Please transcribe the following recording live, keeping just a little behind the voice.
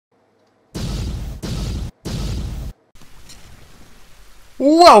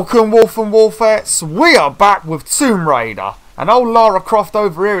Welcome, Wolf and Wolfettes. We are back with Tomb Raider. And old Lara Croft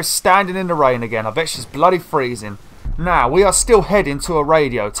over here is standing in the rain again. I bet she's bloody freezing. Now, we are still heading to a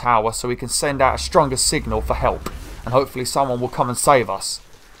radio tower so we can send out a stronger signal for help. And hopefully someone will come and save us.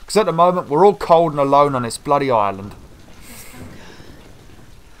 Because at the moment, we're all cold and alone on this bloody island.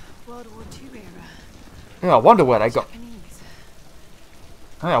 World War II era. Yeah, I wonder where they got...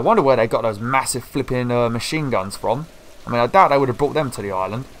 Yeah, I wonder where they got those massive flipping machine guns from. I mean, I doubt they would have brought them to the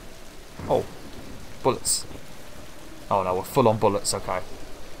island. Oh, bullets. Oh no, we're full on bullets, okay.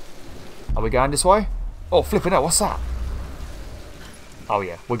 Are we going this way? Oh, flipping out, what's that? Oh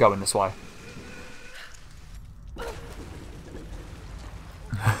yeah, we're going this way.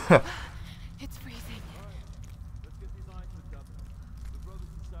 It's freezing.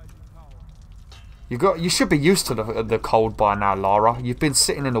 You should be used to the cold by now, Lara. You've been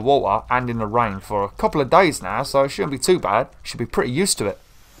sitting in the water and in the rain for a couple of days now, so it shouldn't be too bad. You should be pretty used to it.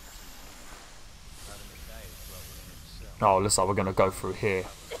 Oh, looks like we're going to go through here.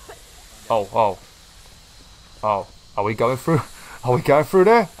 Oh. Are we going through? Are we going through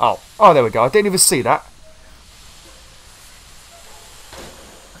there? Oh, there we go. I didn't even see that.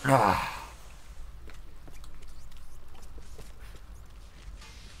 Ah.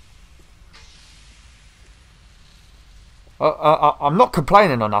 I'm not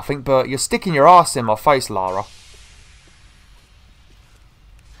complaining or nothing, but you're sticking your ass in my face, Lara.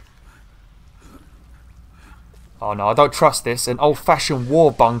 Oh no, I don't trust this. An old-fashioned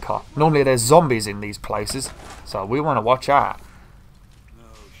war bunker. Normally there's zombies in these places, so we want to watch out.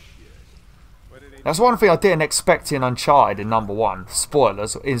 That's one thing I didn't expect in Uncharted in #1.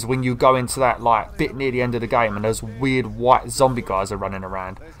 Spoilers, is when you go into that like bit near the end of the game and those weird white zombie guys are running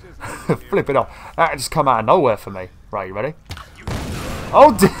around. Flip it off. That just come out of nowhere for me. Right, you ready?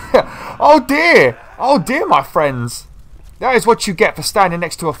 Oh dear! Oh dear! Oh dear, my friends! That is what you get for standing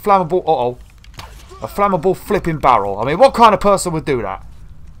next to a flammable... a flammable flipping barrel. I mean, what kind of person would do that?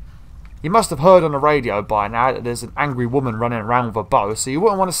 You must have heard on the radio by now that there's an angry woman running around with a bow, so you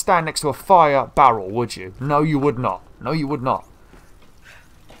wouldn't want to stand next to a fire barrel, would you? No, you would not. No, you would not.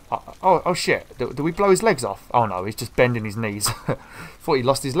 Oh shit. Do we blow his legs off? Oh no, he's just bending his knees. Thought he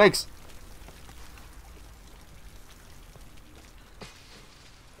lost his legs.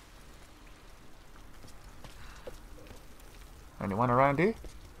 Anyone around here?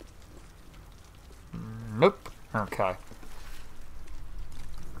 Nope. Okay.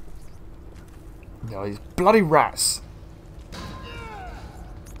 No, these bloody rats.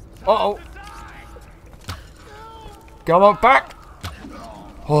 Uh-oh. Come on back.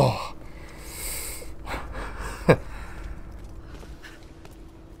 Oh.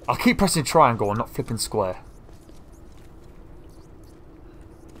 I'll keep pressing triangle and not flipping square.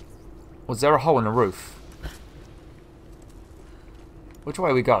 Was there a hole in the roof? Which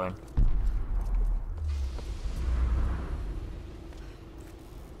way are we going?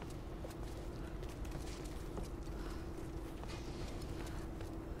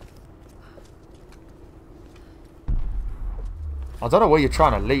 I don't know where you're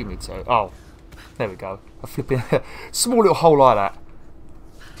trying to lead me to. Oh, there we go. A flipping small little hole like that.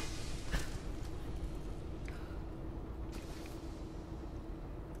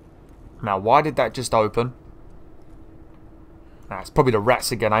 Now, why did that just open? Nah, it's probably the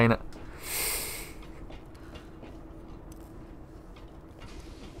rats again, ain't it?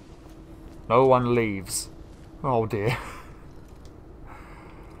 No one leaves. Oh dear.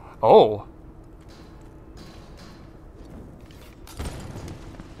 Oh.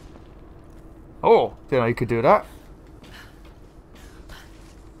 Oh, didn't know you could do that.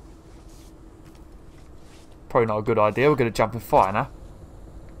 Probably not a good idea. We're going to jump in fire now.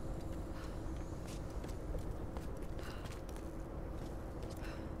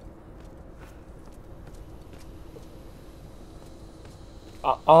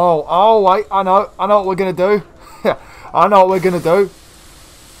 Oh, wait, I know what we're going to do. I know what we're going to do.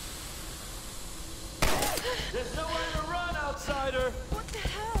 There's nowhere to run, outsider. What the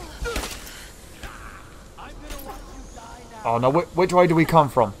hell? I'm gonna watch you die now. Oh, no, which way do we come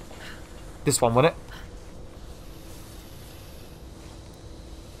from? This one, wasn't it?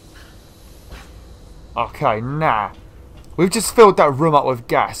 Okay, nah. We've just filled that room up with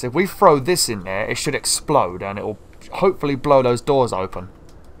gas. If we throw this in there, it should explode and it'll hopefully blow those doors open.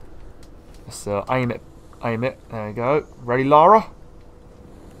 Let's aim it. Aim it. There we go. Ready, Lara?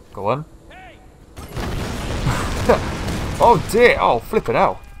 Go on. Hey! Oh dear. Oh, flipping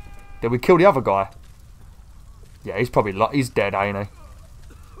hell. Did we kill the other guy? Yeah, he's probably he's dead, ain't he?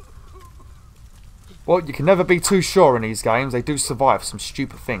 Well, you can never be too sure in these games. They do survive some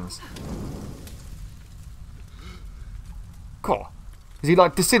stupid things. Cool. Is he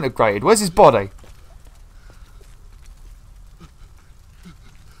like disintegrated? Where's his body?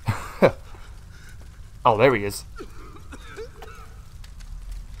 Oh, there he is.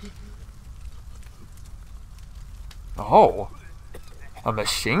 Oh, a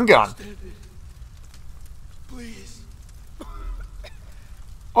machine gun. Please.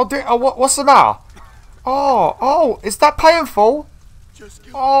 Oh, what's the matter? Oh, is that painful? Just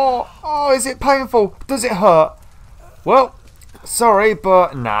give Oh, is it painful? Does it hurt? Well, sorry,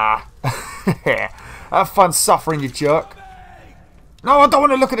 but nah. Have fun suffering, you jerk. No, I don't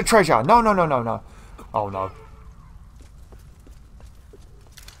want to look at the treasure. No. Oh, no.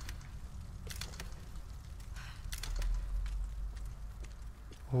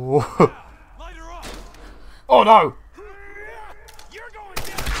 Oh, Light her up. oh no. You're going down.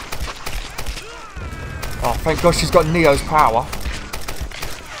 Oh, thank God she's got Neo's power.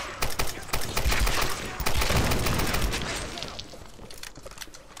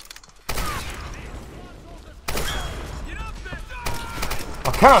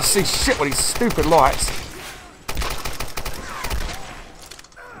 I cannot see shit with these stupid lights.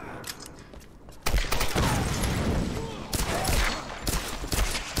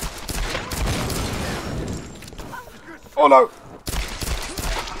 Oh no!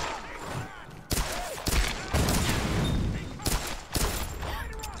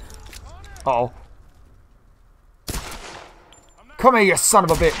 Uh-oh. Come here, you son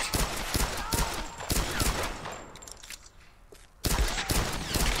of a bitch!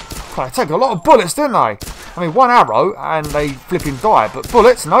 They take a lot of bullets, didn't they? I mean, one arrow and they flipping die, but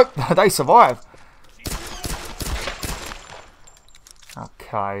bullets, nope, they survive.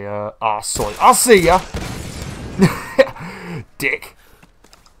 Okay, sorry, I'll see ya! Dick.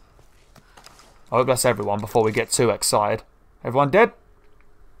 I hope that's everyone before we get too excited. Everyone dead?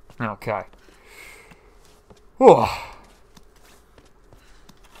 Okay. Whew.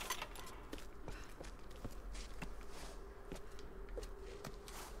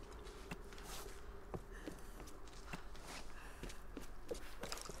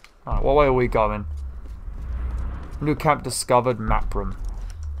 Alright, what way are we going? New camp discovered, map room.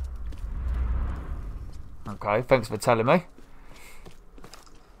 Okay, thanks for telling me.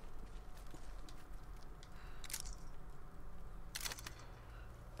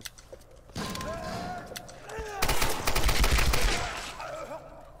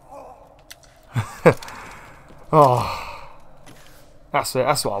 Oh, that's it.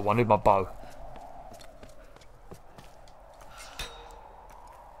 That's what I wanted, my bow.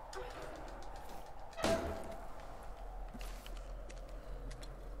 I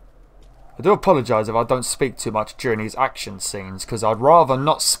do apologise if I don't speak too much during these action scenes, because I'd rather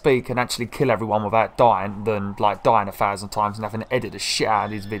not speak and actually kill everyone without dying than like dying 1,000 times and having to edit the shit out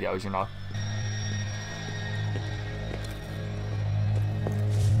of these videos, you know.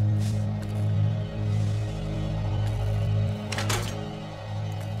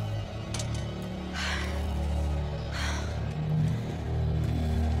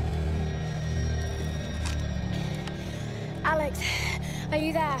 Alex, are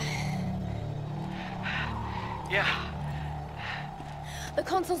you there? Yeah. The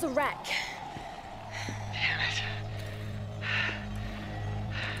console's a wreck. Damn it.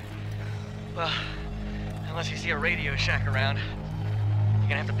 Well, unless you see a Radio Shack around, you're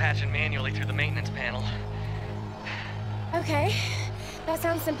gonna have to patch it manually through the maintenance panel. Okay, that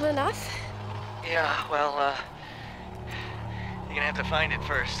sounds simple enough. Yeah, well, you're gonna have to find it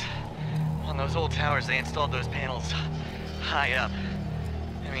first. On those old towers, they installed those panels high up.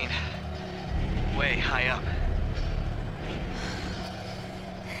 I mean, way high up.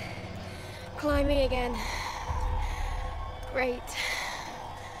 Climbing again. Great.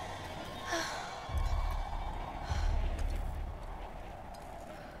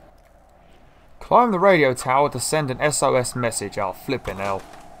 Climb the radio tower to send an SOS message. Oh, flipping hell.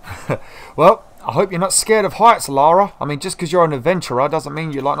 Well, I hope you're not scared of heights, Lara. I mean, just because you're an adventurer doesn't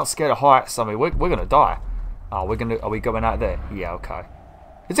mean you're like not scared of heights. I mean, we're gonna die. Oh, are we going out there? Yeah, okay.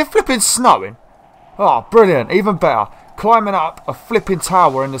 Is it flipping snowing? Oh, brilliant. Even better. Climbing up a flipping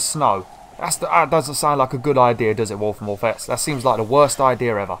tower in the snow. That doesn't sound like a good idea, does it, Wolf and Wolfettes? That seems like the worst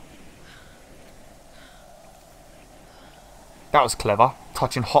idea ever. That was clever.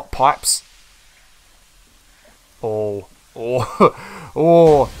 Touching hot pipes. Oh.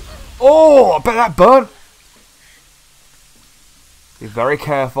 I bet that burnt. Be very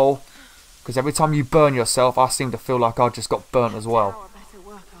careful. Because every time you burn yourself, I seem to feel like I just got burnt as well. Now I better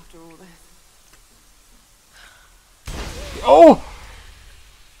work after all this. Oh!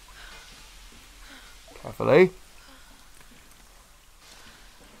 Carefully.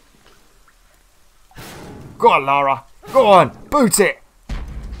 Go on, Lara. Go on. Boot it.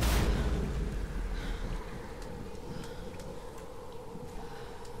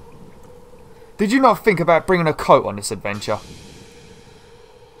 Did you not think about bringing a coat on this adventure?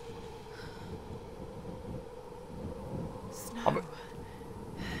 Snow.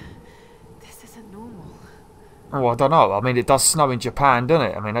 This isn't normal. Oh, I don't know. I mean, it does snow in Japan,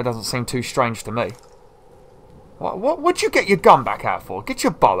 doesn't it? I mean, that doesn't seem too strange to me. What'd you get your gun back out for? Get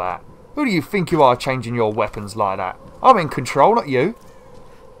your bow out. Who do you think you are changing your weapons like that? I'm in control, not you.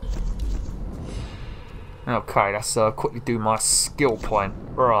 Okay, let's quickly do my skill point.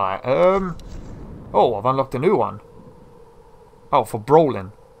 Right, oh, I've unlocked a new one. Oh, for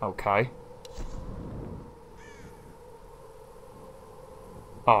brawling. Okay.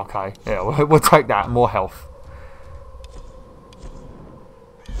 Oh, okay, yeah, we'll take that. More health.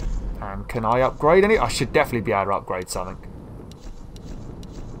 And can I upgrade any? I should definitely be able to upgrade something.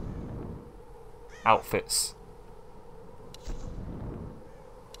 Outfits.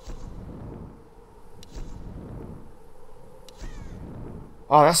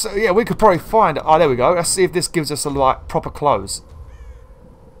 Oh, that's, yeah, we could probably find it. Oh, there we go. Let's see if this gives us, like, proper clothes.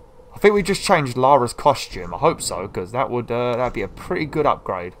 I think we just changed Lara's costume. I hope so, because that would that'd be a pretty good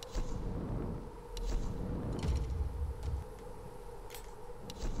upgrade.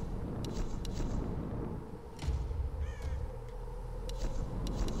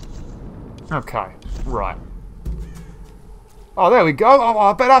 Okay, right. Oh, there we go. Oh,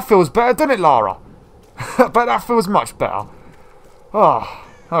 I bet that feels better, doesn't it, Lara? I bet that feels much better. Oh,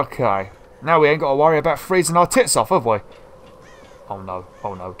 okay. Now we ain't got to worry about freezing our tits off, have we? Oh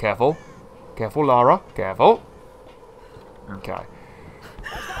no, careful. Careful, Lara, careful. Okay.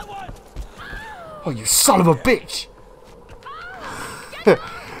 Oh, you son of a bitch! That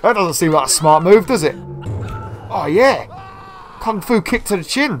doesn't seem like a smart move, does it? Oh yeah! Kung Fu kick to the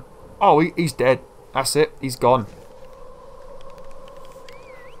chin! Oh, he's dead. That's it, he's gone.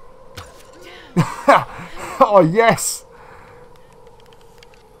 Oh yes!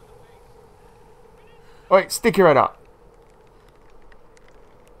 Wait, stick your head up.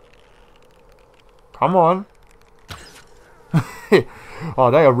 Come on. Oh,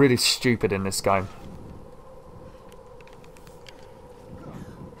 they are really stupid in this game.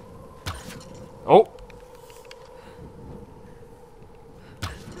 Oh.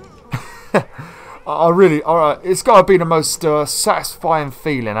 Alright, it's got to be the most satisfying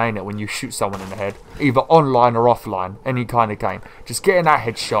feeling, ain't it, when you shoot someone in the head. Either online or offline, any kind of game. Just getting that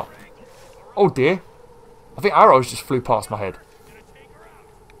headshot. Oh dear. I think arrows just flew past my head.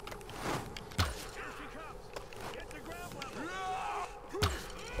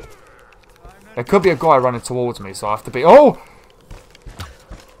 There could be a guy running towards me, so I have to be... Oh!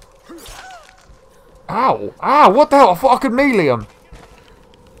 Ow! Ow! What the hell? I thought I could melee him.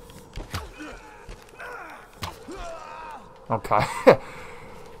 Okay.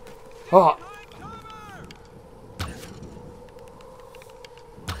 Oh.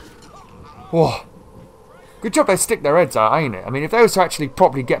 Whoa. Good job they stick their heads out, ain't it? I mean, if they was to actually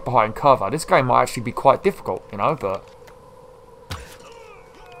properly get behind cover, this game might actually be quite difficult, you know, but...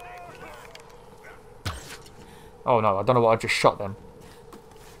 Oh no, I don't know what I just shot then.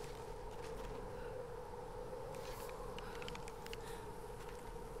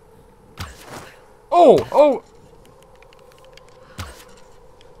 Oh! Oh!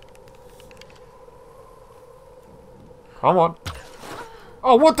 Come on.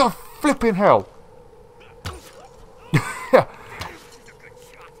 Oh, what the flipping hell?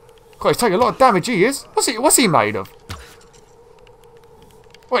 God, he's taking a lot of damage, he is. What's he made of?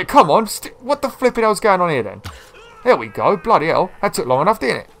 Wait, come on. What the flipping hell's going on here then? There we go. Bloody hell. That took long enough,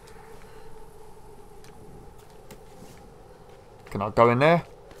 didn't it? Can I go in there?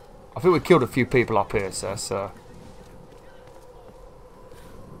 I think we killed a few people up here, so that's... Uh-oh.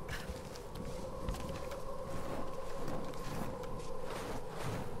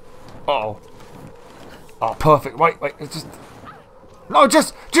 Oh, perfect. Wait, it's just... No,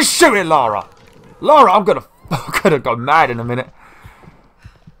 just shoot it, Lara. Lara, I'm gonna go mad in a minute.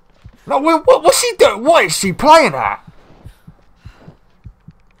 No, what's she doing? What is she playing at?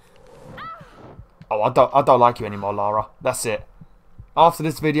 Oh, I don't like you anymore, Lara. That's it. After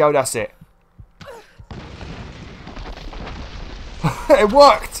this video, that's it. It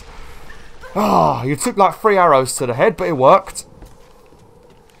worked. Oh, you took like 3 arrows to the head, but it worked.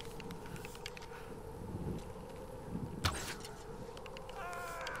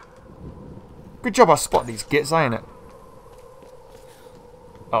 Good job I spot these gits, ain't it?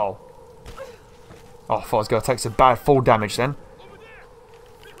 Oh. Oh, I thought I was going to take some bad fall damage then.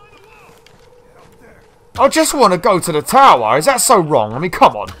 I just want to go to the tower. Is that so wrong? I mean,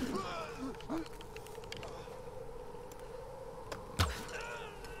 come on.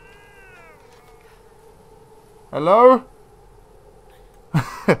 Hello?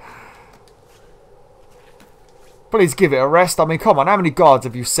 Please give it a rest. I mean, come on. How many guards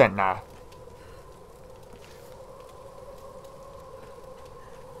have you sent now?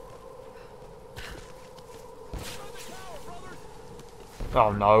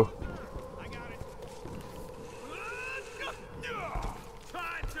 Oh, no.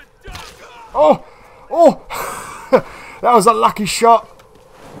 Oh! Oh! That was a lucky shot.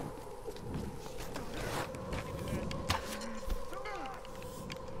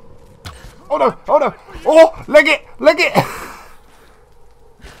 Oh, no. Oh, no. Oh! Leg it! Leg it!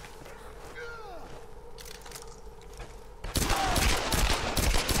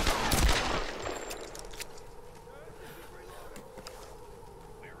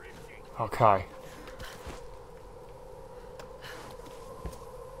 Okay.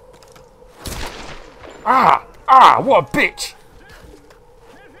 Ah! Ah! What a bitch!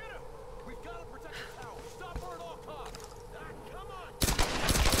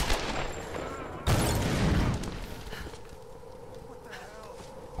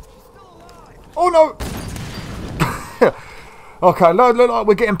 Oh no! Okay, look like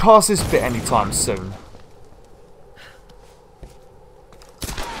we're getting past this bit anytime soon.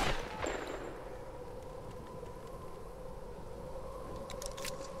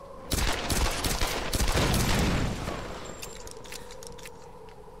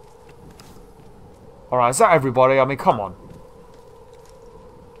 Alright, is that everybody? I mean, come on.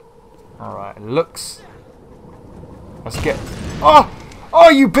 Alright, looks. Let's get... Oh! Oh,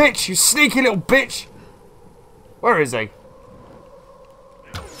 you bitch! You sneaky little bitch! Where is he?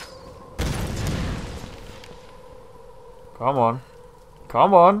 Come on.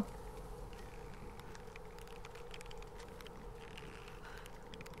 Come on.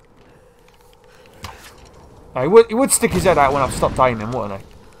 Oh, he would stick his head out when I've stopped aiming, wouldn't he?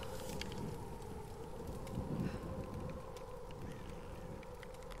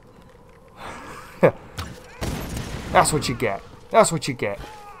 That's what you get. That's what you get.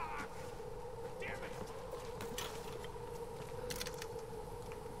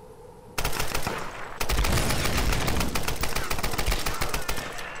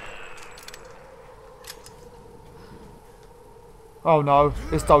 Oh no,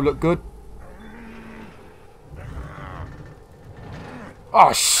 this don't look good.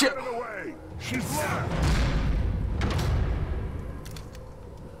 Oh shit!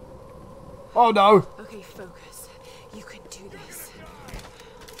 Oh no! Okay, focus. You can do this.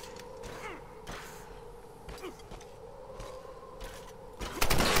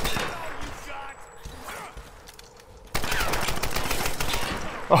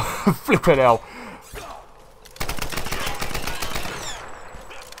 Oh, flippin' hell.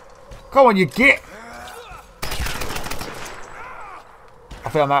 Come on, you git! I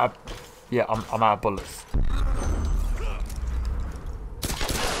think I'm out of... Yeah, I'm out of bullets.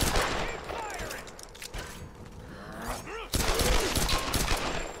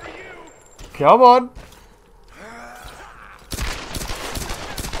 Come on!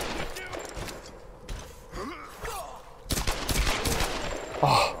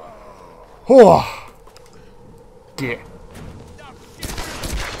 Oh. Oh. Get.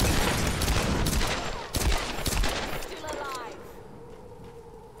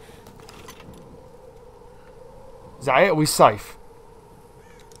 Is that it? Are we safe?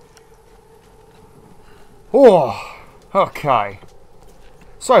 Oh. Okay.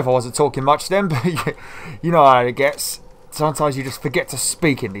 Sorry if I wasn't talking much then, but you know how it gets. Sometimes you just forget to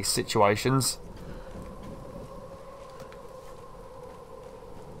speak in these situations.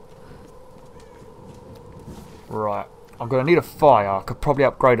 Right. I'm going to need a fire. I could probably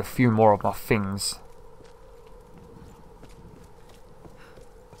upgrade a few more of my things.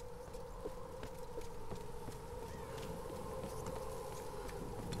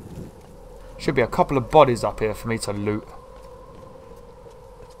 Should be a couple of bodies up here for me to loot.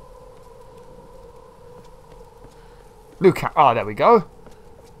 Look at... Ah, there we go.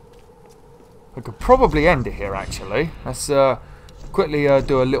 I could probably end it here, actually. Let's quickly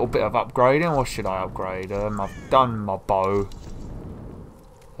do a little bit of upgrading. What should I upgrade? I've done my bow.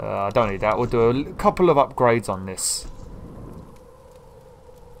 I don't need that. We'll do a couple of upgrades on this.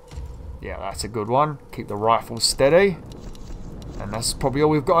 Yeah, that's a good one. Keep the rifle steady. And that's probably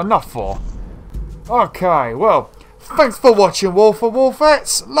all we've got enough for. Okay, well, thanks for watching, Wolf or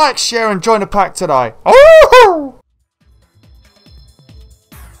Wolfettes. Like, share, and join the pack today. Oh!